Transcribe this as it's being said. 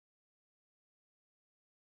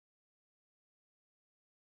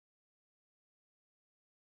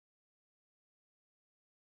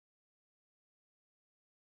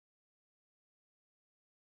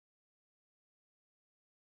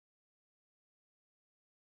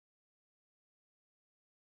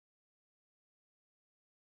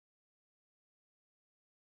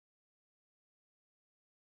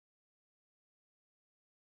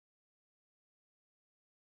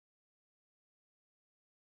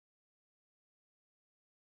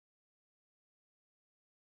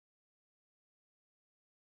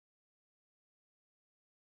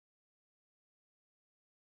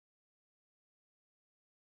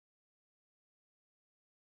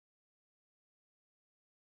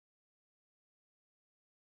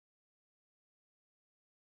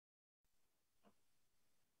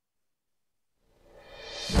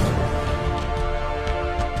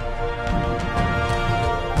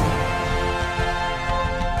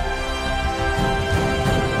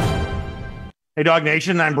Hey, Dog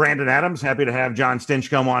Nation, I'm Brandon Adams. Happy to have John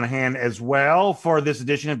Stinchcomb on hand as well for this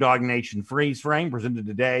edition of Dog Nation Freeze Frame, presented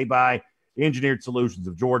today by Engineered Solutions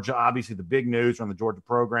of Georgia. Obviously, the big news from the Georgia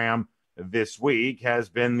program this week has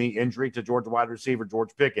been the injury to Georgia wide receiver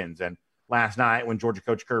George Pickens. And last night, when Georgia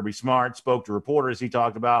coach Kirby Smart spoke to reporters, he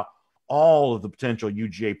talked about all of the potential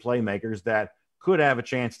UGA playmakers that could have a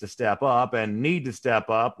chance to step up and need to step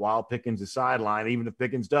up while Pickens is sidelined, even if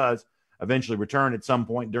Pickens does eventually return at some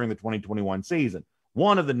point during the 2021 season.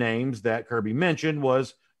 One of the names that Kirby mentioned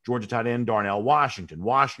was Georgia tight end Darnell Washington.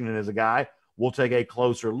 Washington is a guy we'll take a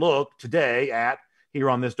closer look today at here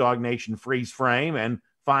on this Dog Nation Freeze Frame and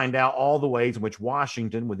find out all the ways in which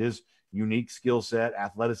Washington, with his unique skill set,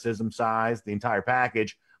 athleticism, size, the entire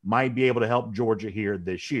package, might be able to help Georgia here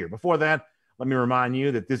this year. Before that, let me remind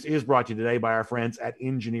you that this is brought to you today by our friends at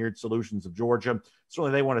Engineered Solutions of Georgia.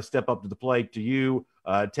 Certainly, they want to step up to the plate to you,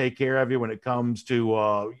 take care of you when it comes to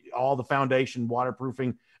all the foundation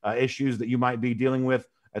waterproofing issues that you might be dealing with.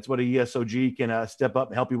 That's what a ESOG can step up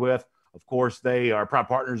and help you with. Of course, they are proud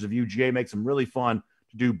partners of UGA, makes them really fun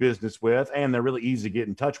to do business with, and they're really easy to get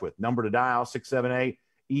in touch with. Number to dial,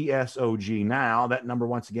 678-ESOG now. That number,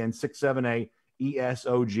 once again,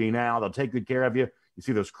 678-ESOG now. They'll take good care of you. You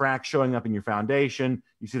see those cracks showing up in your foundation.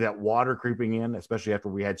 You see that water creeping in, especially after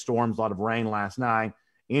we had storms, a lot of rain last night.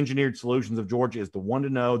 Engineered Solutions of Georgia is the one to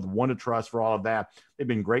know, the one to trust for all of that. They've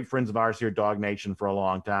been great friends of ours here at Dog Nation for a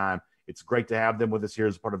long time. It's great to have them with us here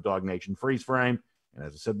as part of Dog Nation Freeze Frame. And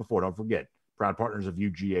as I said before, don't forget, proud partners of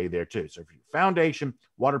UGA there too. So for your foundation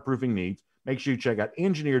waterproofing needs, make sure you check out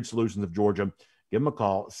Engineered Solutions of Georgia. Give them a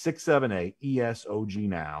call, 678-ESOG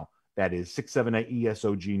now. That is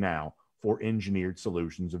 678-ESOG now for Engineered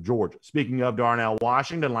Solutions of Georgia. Speaking of Darnell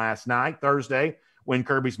Washington, last night, Thursday, when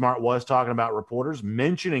Kirby Smart was talking about reporters,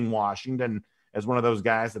 mentioning Washington as one of those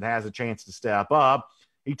guys that has a chance to step up,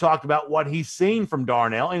 he talked about what he's seen from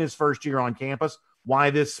Darnell in his first year on campus,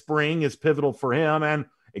 why this spring is pivotal for him, and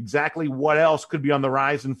exactly what else could be on the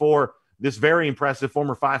horizon for this very impressive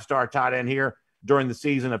former five-star tight end here during the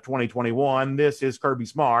season of 2021. This is Kirby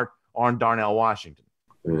Smart on Darnell Washington.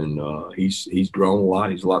 And he's grown a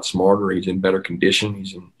lot. He's a lot smarter. He's in better condition.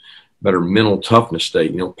 He's in better mental toughness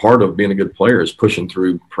state. You know, part of being a good player is pushing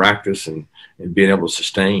through practice and being able to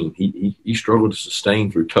sustain. He struggled to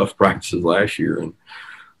sustain through tough practices last year, and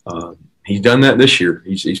he's done that this year.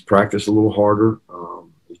 He's practiced a little harder.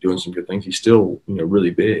 He's doing some good things. He's still,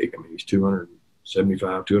 really big. I mean, he's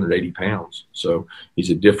 275, 280 pounds. So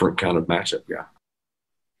he's a different kind of matchup guy.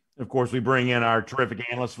 Of course, we bring in our terrific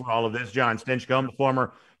analyst for all of this, John Stinchcomb, the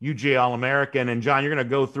former UGA All-American. And, John, you're going to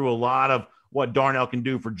go through a lot of what Darnell can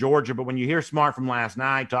do for Georgia. But when you hear Smart from last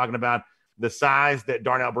night talking about the size that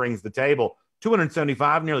Darnell brings to the table,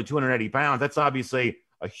 275, nearly 280 pounds, that's obviously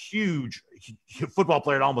a huge football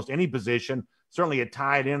player at almost any position, certainly a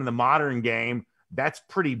tight end in the modern game. That's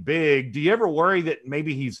pretty big. Do you ever worry that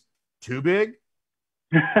maybe he's too big?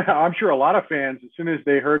 I'm sure a lot of fans, as soon as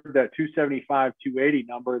they heard that 275, 280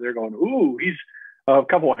 number, they're going, ooh, he's a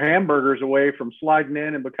couple of hamburgers away from sliding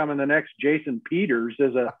in and becoming the next Jason Peters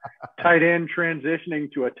as a tight end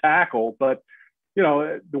transitioning to a tackle. But,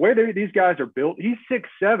 the way these guys are built, he's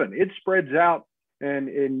 6'7". It spreads out,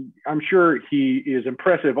 and I'm sure he is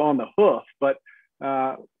impressive on the hoof. But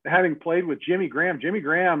having played with Jimmy Graham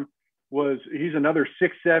he's another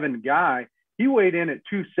 6'7" guy. He weighed in at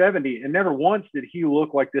 270, and never once did he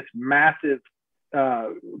look like this massive,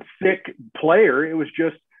 thick player. It was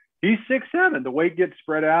just, he's 6'7". The weight gets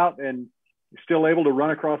spread out and still able to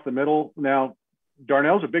run across the middle. Now,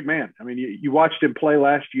 Darnell's a big man. I mean, you watched him play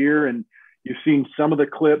last year, and you've seen some of the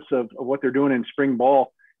clips of what they're doing in spring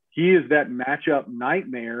ball. He is that matchup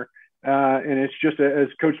nightmare, and it's just, as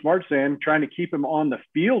Coach Smart's saying, trying to keep him on the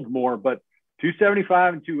field more. But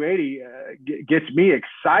 275 and 280 gets me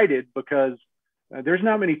excited because there's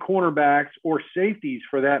not many cornerbacks or safeties,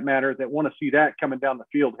 for that matter, that want to see that coming down the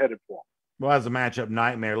field headed for him. Well, as a matchup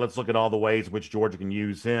nightmare, let's look at all the ways in which Georgia can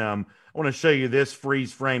use him. I want to show you this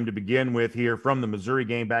freeze frame to begin with here from the Missouri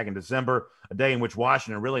game back in December, a day in which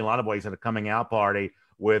Washington really in a lot of ways had a coming out party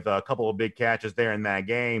with a couple of big catches there in that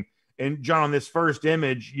game. And, John, on this first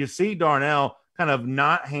image, you see Darnell kind of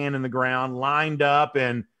not hand in the ground, lined up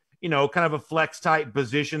and, kind of a flex type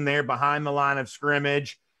position there behind the line of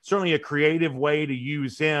scrimmage. Certainly a creative way to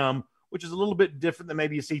use him, which is a little bit different than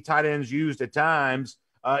maybe you see tight ends used at times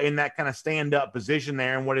in that kind of stand-up position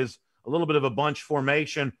there and what is a little bit of a bunch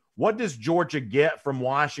formation. What does Georgia get from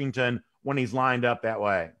Washington when he's lined up that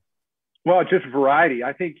way? Well, just variety.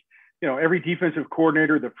 I think, every defensive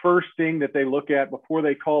coordinator, the first thing that they look at before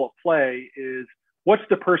they call a play is what's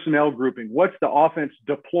the personnel grouping? What's the offense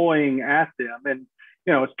deploying at them? And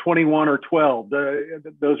it's 21 or 12.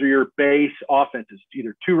 Those are your base offenses,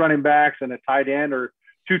 either 2 running backs and a tight end or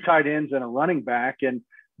 2 tight ends and a running back. And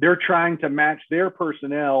they're trying to match their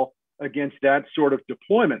personnel against that sort of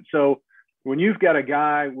deployment. So when you've got a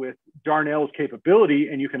guy with Darnell's capability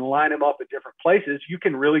and you can line him up at different places, you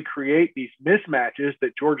can really create these mismatches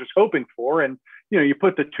that Georgia's hoping for. And, you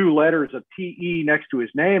put the 2 letters of TE next to his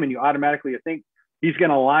name and you automatically think he's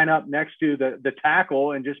going to line up next to the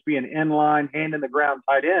tackle and just be an inline, hand in the ground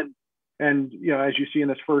tight end. And, as you see in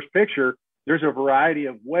this first picture, there's a variety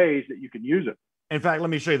of ways that you can use it. In fact, let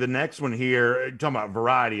me show you the next one here. Talking about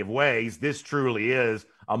variety of ways, this truly is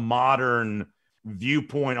a modern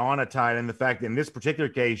viewpoint on a tight end. The fact that in this particular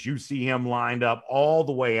case, you see him lined up all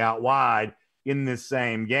the way out wide in this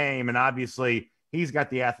same game. And obviously, he's got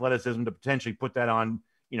the athleticism to potentially put that on,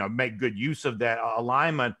 make good use of that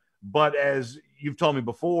alignment. But as you've told me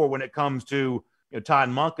before, when it comes to Todd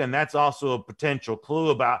Monken, that's also a potential clue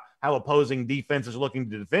about how opposing defenses are looking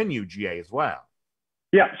to defend UGA as well.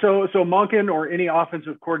 Yeah, so Monken or any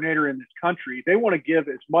offensive coordinator in this country, they want to give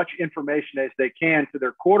as much information as they can to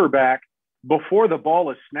their quarterback before the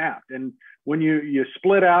ball is snapped. And when you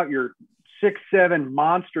split out your 6'7"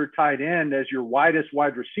 monster tight end as your widest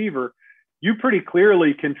wide receiver, you pretty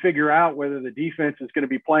clearly can figure out whether the defense is going to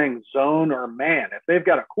be playing zone or man. If they've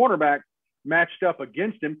got a quarterback matched up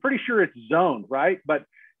against him, pretty sure it's zone, right? But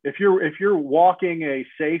if you're walking a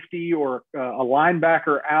safety or a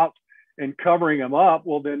linebacker out and covering him up,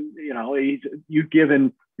 well, then, you've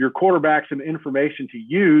given your quarterback some information to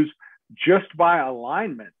use just by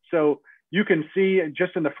alignment. So you can see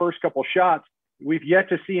just in the first couple shots, we've yet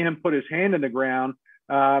to see him put his hand in the ground,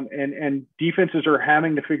 and defenses are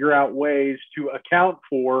having to figure out ways to account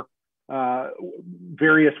for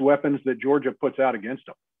various weapons that Georgia puts out against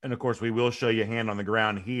them. And, of course, we will show you hand on the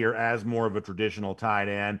ground here as more of a traditional tight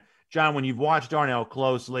end. John, when you've watched Darnell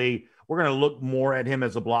closely, we're going to look more at him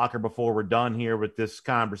as a blocker before we're done here with this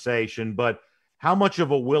conversation. But how much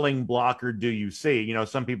of a willing blocker do you see?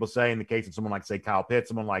 Some people say in the case of someone like, say, Kyle Pitts,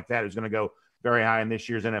 someone like that who's going to go very high in this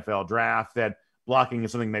year's NFL draft, that blocking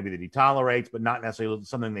is something maybe that he tolerates, but not necessarily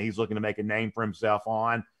something that he's looking to make a name for himself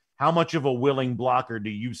on. How much of a willing blocker do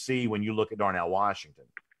you see when you look at Darnell Washington?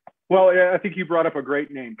 Well, I think you brought up a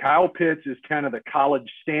great name. Kyle Pitts is kind of the college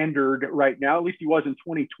standard right now. At least he was in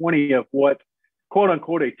 2020 of what, quote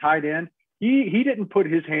unquote, a tight end. He didn't put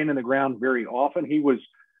his hand in the ground very often. He was,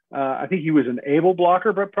 I think he was an able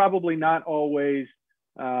blocker, but probably not always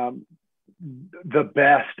the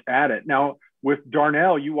best at it. Now, with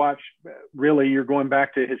Darnell, you're going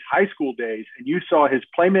back to his high school days, and you saw his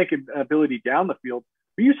playmaking ability down the field,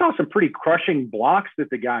 but you saw some pretty crushing blocks that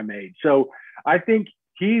the guy made. So I think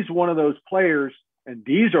he's one of those players, and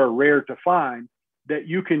these are rare to find, that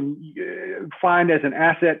you can find as an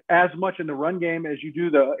asset as much in the run game as you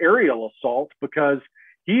do the aerial assault, because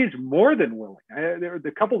he's more than willing. There are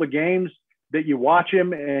a couple of games that you watch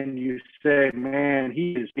him and you say, man,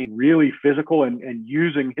 he is being really physical and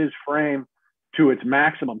using his frame to its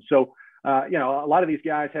maximum. So, a lot of these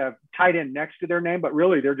guys have tight end next to their name, but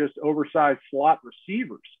really they're just oversized slot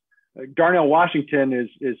receivers. Darnell Washington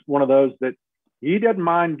is one of those that he doesn't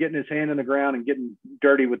mind getting his hand in the ground and getting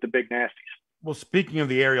dirty with the big nasties. Well, speaking of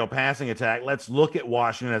the aerial passing attack, let's look at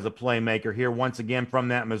Washington as a playmaker here once again from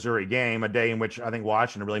that Missouri game, a day in which I think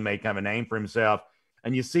Washington really made kind of a name for himself.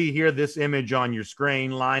 And you see here this image on your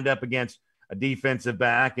screen lined up against a defensive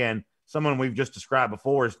back, and someone we've just described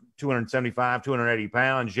before is 275, 280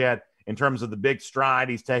 pounds, yet in terms of the big stride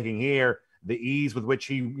he's taking here, the ease with which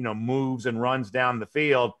he moves and runs down the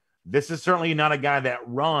field, this is certainly not a guy that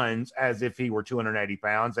runs as if he were 280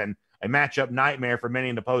 pounds, and a matchup nightmare for many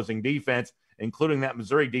an opposing defense, including that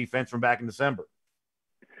Missouri defense from back in December.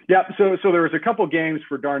 Yeah, so there was a couple games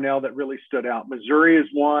for Darnell that really stood out. Missouri is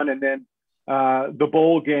one, and then the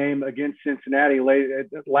bowl game against Cincinnati,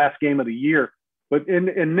 last game of the year. But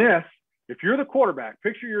in this, if you're the quarterback,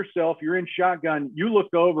 picture yourself, you're in shotgun, you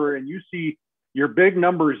look over and you see your big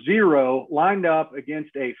number 0 lined up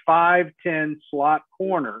against a 5'10" slot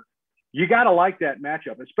corner. You got to like that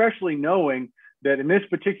matchup, especially knowing that in this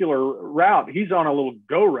particular route, he's on a little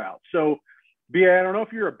go route. So, B.A., I don't know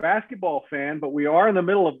if you're a basketball fan, but we are in the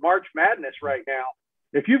middle of March Madness right now.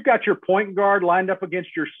 If you've got your point guard lined up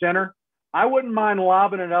against your center, I wouldn't mind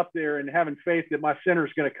lobbing it up there and having faith that my center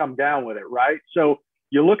is going to come down with it, right? So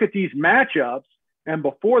you look at these matchups, and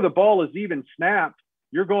before the ball is even snapped,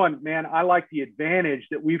 you're going, man, I like the advantage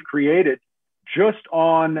that we've created just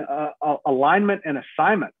on alignment and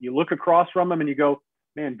assignment. You look across from them and you go,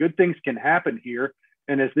 man, good things can happen here.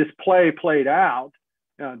 And as this play played out,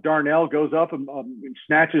 Darnell goes up and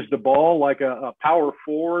snatches the ball like a power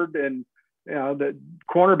forward and the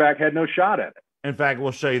cornerback had no shot at it. In fact,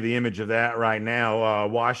 we'll show you the image of that right now.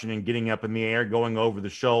 Washington getting up in the air, going over the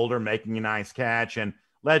shoulder, making a nice catch. And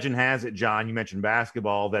legend has it, John, you mentioned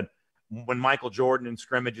basketball, that when Michael Jordan in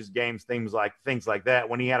scrimmages, games, things like that,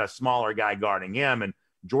 when he had a smaller guy guarding him and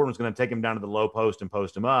Jordan was going to take him down to the low post and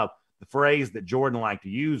post him up, the phrase that Jordan liked to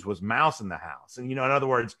use was mouse in the house. And, in other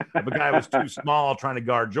words, if a guy was too small trying to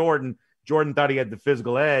guard Jordan, Jordan thought he had the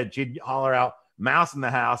physical edge. He'd holler out mouse in the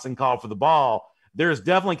house and call for the ball. There's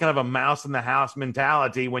definitely kind of a mouse in the house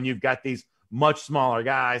mentality when you've got these much smaller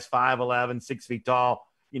guys, 5'11", 6 feet tall,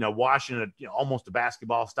 Washington, almost a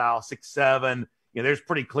basketball style, 6'7". There's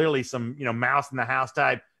pretty clearly some, mouse in the house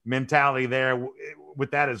type mentality there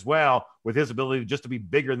with that as well, with his ability just to be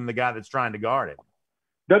bigger than the guy that's trying to guard him.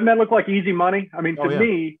 Doesn't that look like easy money? I mean, to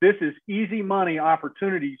me, this is easy money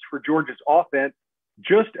opportunities for Georgia's offense.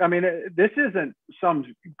 This isn't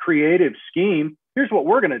some creative scheme. Here's what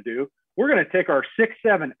we're going to do. We're going to take our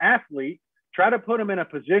 6'7" athlete, try to put him in a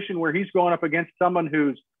position where he's going up against someone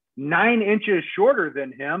who's 9 inches shorter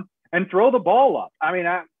than him and throw the ball up.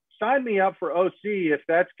 Sign me up for OC if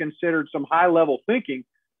that's considered some high-level thinking,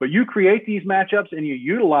 but you create these matchups and you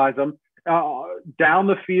utilize them down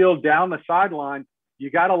the field, down the sideline.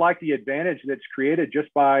 You got to like the advantage that's created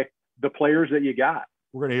just by the players that you got.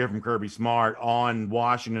 We're going to hear from Kirby Smart on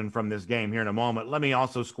Washington from this game here in a moment. Let me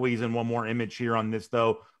also squeeze in one more image here on this,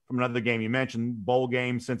 though, from another game you mentioned, bowl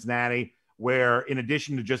game, Cincinnati, where in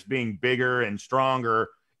addition to just being bigger and stronger,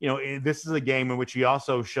 this is a game in which he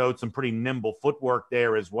also showed some pretty nimble footwork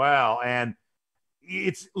there as well. And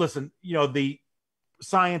the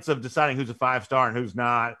science of deciding who's a 5-star and who's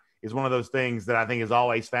not is one of those things that I think has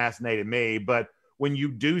always fascinated me. But when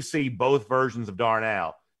you do see both versions of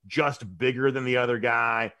Darnell, just bigger than the other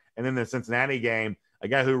guy, and then the Cincinnati game, a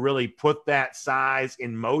guy who really put that size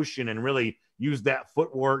in motion and really used that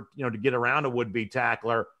footwork, to get around a would-be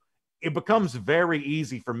tackler, it becomes very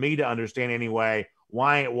easy for me to understand anyway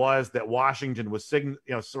why it was that Washington was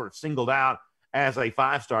sort of singled out as a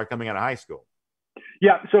 5-star coming out of high school.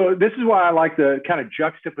 Yeah, so this is why I like the kind of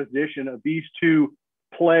juxtaposition of these two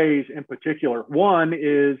plays in particular. One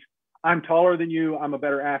is, I'm taller than you, I'm a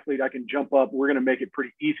better athlete, I can jump up, we're going to make it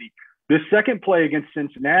pretty easy. The second play against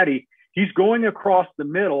Cincinnati, he's going across the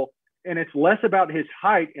middle, and it's less about his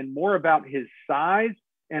height and more about his size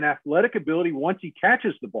and athletic ability once he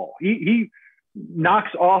catches the ball. He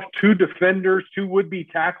knocks off 2 defenders, 2 would-be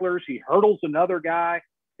tacklers. He hurdles another guy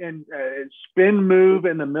and spin move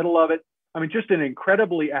in the middle of it. Just an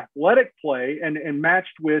incredibly athletic play and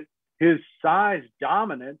matched with his size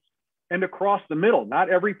dominance and across the middle. Not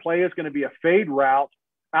every play is going to be a fade route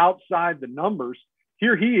outside the numbers.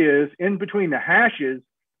 Here he is in between the hashes,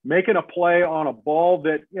 making a play on a ball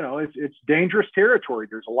that, it's dangerous territory.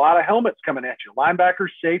 There's a lot of helmets coming at you, linebackers,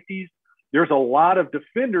 safeties. There's a lot of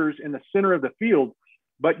defenders in the center of the field,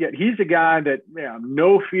 but yet he's a guy that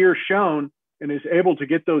no fear shown and is able to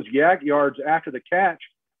get those yak yards after the catch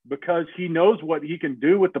because he knows what he can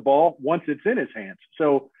do with the ball once it's in his hands.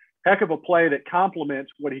 So heck of a play that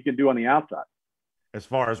complements what he can do on the outside. As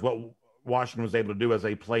far as what Washington was able to do as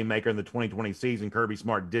a playmaker in the 2020 season, Kirby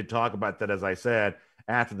Smart did talk about that, as I said,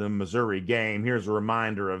 after the Missouri game. Here's a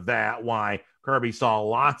reminder of that, why Kirby saw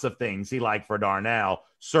lots of things he liked for Darnell.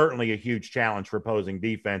 Certainly a huge challenge for opposing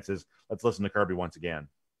defenses. Let's listen to Kirby once again.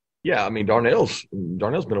 Yeah, Darnell's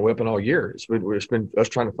been a weapon all year. It's been us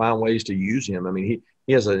trying to find ways to use him. He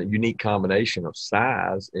has a unique combination of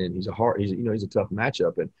size, and he's a tough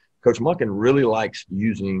matchup. And Coach Monken really likes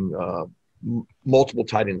using multiple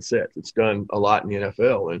tight end sets. It's done a lot in the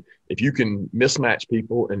NFL. And if you can mismatch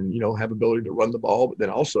people and, have ability to run the ball, but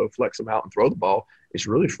then also flex them out and throw the ball, it's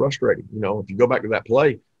really frustrating. If you go back to that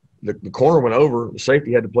play, the corner went over, the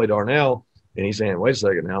safety had to play Darnell, and he's saying, wait a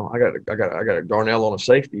second now, I got a Darnell on a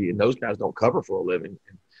safety, and those guys don't cover for a living.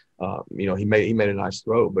 He made a nice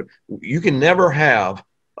throw, but you can never have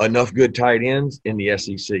enough good tight ends in the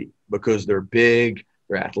SEC because they're big,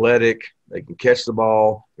 they're athletic, they can catch the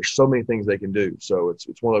ball. There's so many things they can do. So it's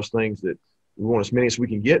one of those things that we want as many as we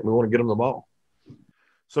can get, and we want to get them the ball.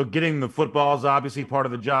 So getting the football is obviously part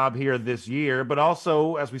of the job here this year, but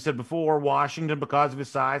also, as we said before, Washington, because of his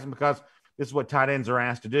size and because this is what tight ends are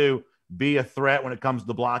asked to do, be a threat when it comes to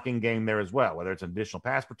the blocking game there as well, whether it's additional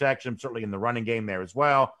pass protection, certainly in the running game there as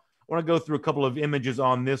well. I want to go through a couple of images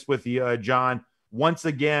on this with you, John. Once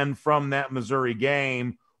again, from that Missouri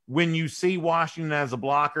game, when you see Washington as a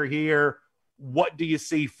blocker here, what do you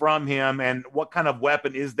see from him, and what kind of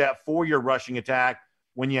weapon is that for your rushing attack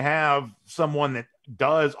when you have someone that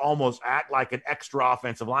does almost act like an extra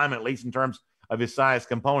offensive lineman, at least in terms of his size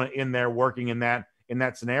component in there working in that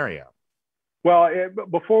scenario? Well,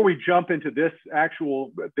 before we jump into this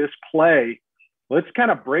play, let's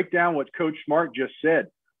kind of break down what Coach Smart just said.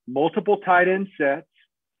 Multiple tight end sets,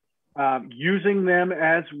 using them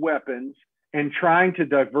as weapons, and trying to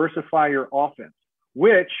diversify your offense,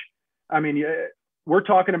 which, I mean, we're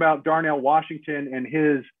talking about Darnell Washington and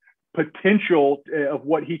his potential of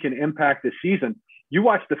what he can impact this season. You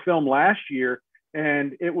watched the film last year,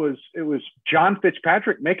 and it was John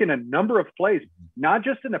Fitzpatrick making a number of plays, not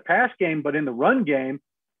just in the pass game, but in the run game,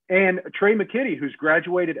 and Trey McKitty, who's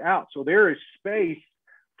graduated out. So there is space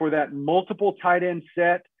for that multiple tight end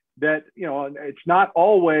set that, it's not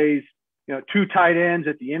always, two tight ends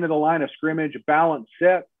at the end of the line of scrimmage, balanced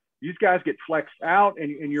set. These guys get flexed out,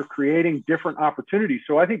 and you're creating different opportunities.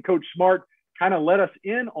 So I think Coach Smart kind of let us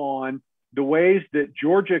in on the ways that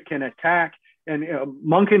Georgia can attack. And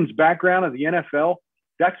Monken's background of the NFL,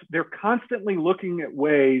 they're constantly looking at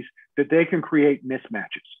ways that they can create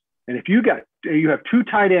mismatches. And if you have two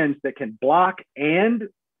tight ends that can block and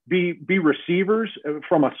be receivers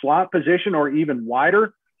from a slot position or even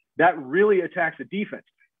wider, that really attacks the defense.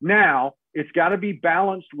 Now, it's got to be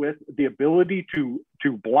balanced with the ability to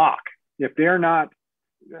block. If they're not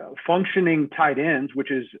functioning tight ends,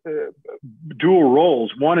 which is dual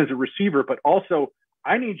roles, one is a receiver, but also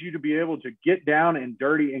I need you to be able to get down and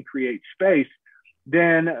dirty and create space,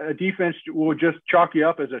 then a defense will just chalk you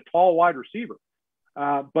up as a tall wide receiver.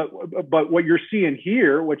 But what you're seeing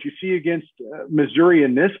here, what you see against Missouri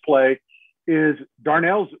in this play, is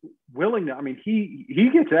Darnell's willing to, I mean, he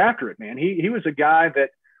gets after it, man. He was a guy that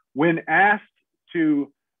when asked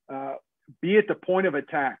to be at the point of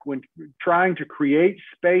attack, when trying to create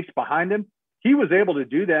space behind him, he was able to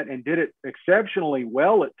do that and did it exceptionally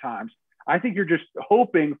well at times. I think you're just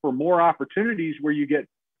hoping for more opportunities where you get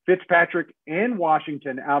Fitzpatrick and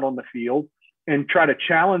Washington out on the field and try to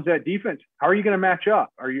challenge that defense. How are you going to match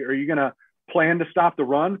up? Are you going to plan to stop the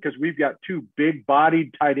run because we've got two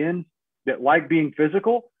big-bodied tight ends that like being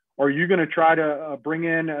physical? Or are you going to try to bring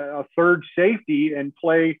in a third safety and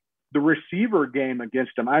play the receiver game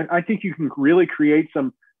against them? I think you can really create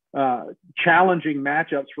some challenging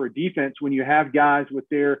matchups for a defense when you have guys with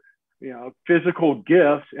their physical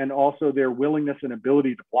gifts and also their willingness and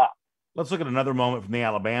ability to block. Let's look at another moment from the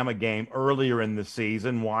Alabama game earlier in the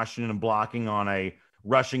season. Washington blocking on a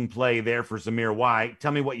rushing play there for Zamir White.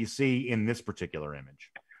 Tell me what you see in this particular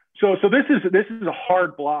image. So this is a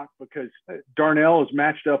hard block because Darnell is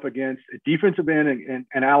matched up against a defensive end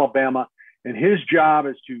in Alabama, and his job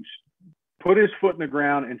is to put his foot in the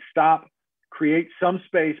ground and create some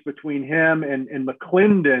space between him and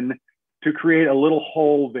McClendon to create a little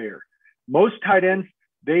hole there. Most tight ends,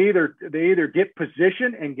 they either get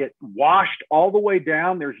position and get washed all the way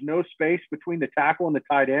down. There's no space between the tackle and the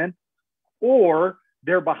tight end, or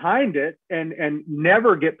they're behind it and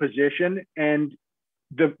never get position, and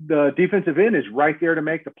the defensive end is right there to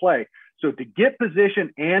make the play. So to get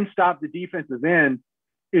position and stop the defensive end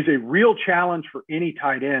is a real challenge for any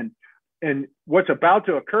tight end. And what's about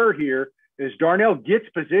to occur here is Darnell gets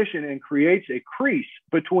position and creates a crease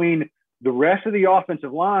between the rest of the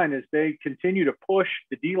offensive line as they continue to push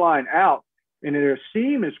the D-line out. And a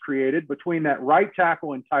seam is created between that right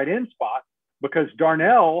tackle and tight end spot because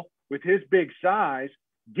Darnell, with his big size,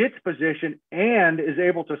 gets position and is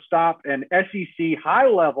able to stop an SEC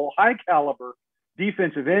high caliber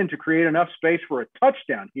defensive end to create enough space for a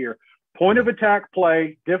touchdown here. Point of attack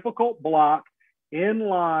play, difficult block, in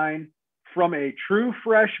line from a true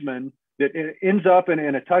freshman that ends up in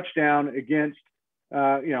a touchdown against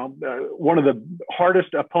one of the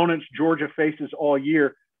hardest opponents Georgia faces all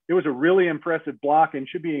year. It was a really impressive block and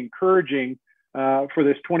should be encouraging for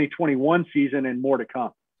this 2021 season and more to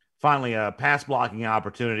come. Finally, a pass blocking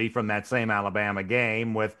opportunity from that same Alabama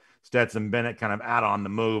game with Stetson Bennett kind of out on the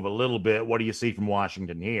move a little bit. What do you see from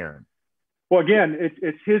Washington here? Well, again,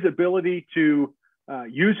 it's his ability to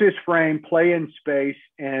use his frame, play in space,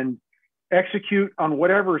 and execute on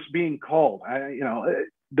whatever is being called.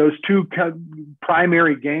 Those two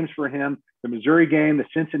primary games for him, the Missouri game, the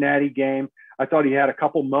Cincinnati game, I thought he had a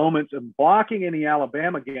couple moments of blocking in the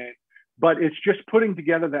Alabama game, but it's just putting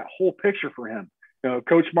together that whole picture for him.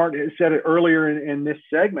 Coach Smart said it earlier in this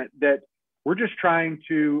segment that we're just trying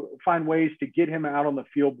to find ways to get him out on the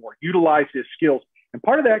field more, utilize his skills. And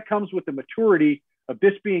part of that comes with the maturity of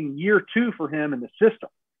this being year 2 for him in the system.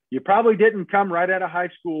 You probably didn't come right out of high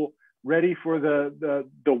school ready for the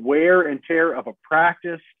wear and tear of a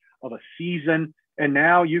practice, of a season. And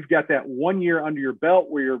now you've got that 1 year under your belt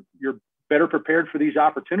where you're better prepared for these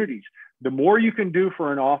opportunities. The more you can do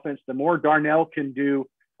for an offense, the more Darnell can do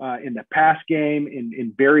in the pass game,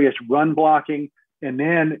 in various run blocking, and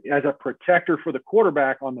then as a protector for the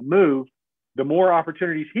quarterback on the move. the more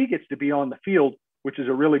opportunities he gets to be on the field, which is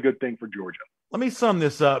a really good thing for Georgia. Let me sum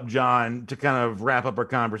this up, John, to kind of wrap up our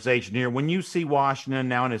conversation here. When you see Washington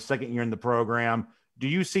now in his second year in the program, do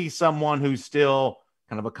you see someone who's still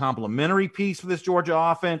kind of a complementary piece for this Georgia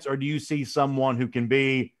offense, or do you see someone who can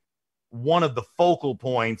be one of the focal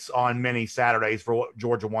points on many Saturdays for what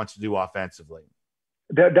Georgia wants to do offensively?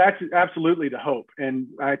 That's absolutely the hope. And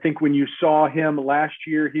I think when you saw him last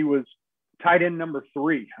year, he was tight end number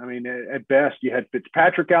 3. I mean, at best, you had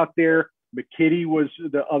Fitzpatrick out there. McKitty was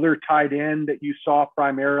the other tight end that you saw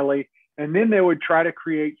primarily. And then they would try to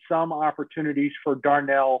create some opportunities for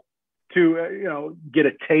Darnell to, get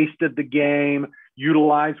a taste of the game,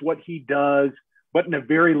 utilize what he does, but in a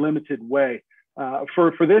very limited way.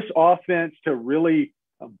 For this offense to really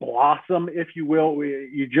blossom, if you will,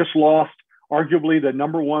 you just lost arguably the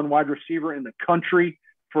number 1 wide receiver in the country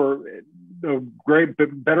for the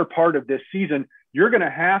better part of this season. You're going to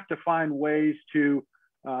have to find ways to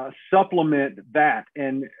supplement that,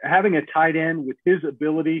 and having a tight end with his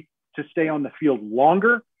ability to stay on the field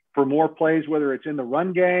longer for more plays, whether it's in the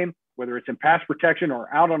run game, whether it's in pass protection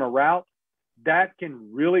or out on a route, that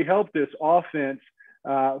can really help this offense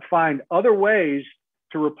find other ways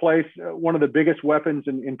to replace one of the biggest weapons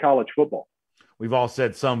in college football. We've all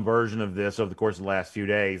said some version of this over the course of the last few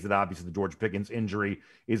days, that obviously the George Pickens injury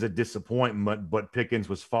is a disappointment, but Pickens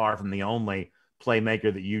was far from the only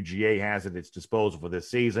playmaker that UGA has at its disposal for this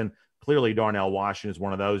season. Clearly, Darnell Washington is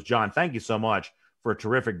one of those. John, thank you so much for a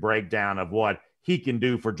terrific breakdown of what he can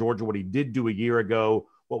do for Georgia, what he did do a year ago,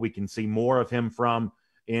 what we can see more of him from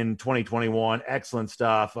in 2021. Excellent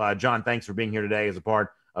stuff. John, thanks for being here today as a part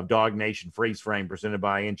of Dog Nation Freeze Frame, presented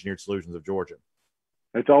by Engineered Solutions of Georgia.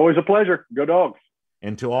 It's always a pleasure. Go Dogs.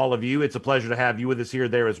 And to all of you, it's a pleasure to have you with us here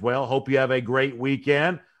there as well. Hope you have a great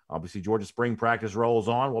weekend. Obviously, Georgia spring practice rolls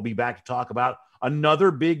on. We'll be back to talk about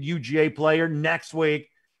another big UGA player next week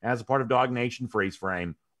as a part of Dog Nation Freeze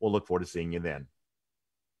Frame. We'll look forward to seeing you then.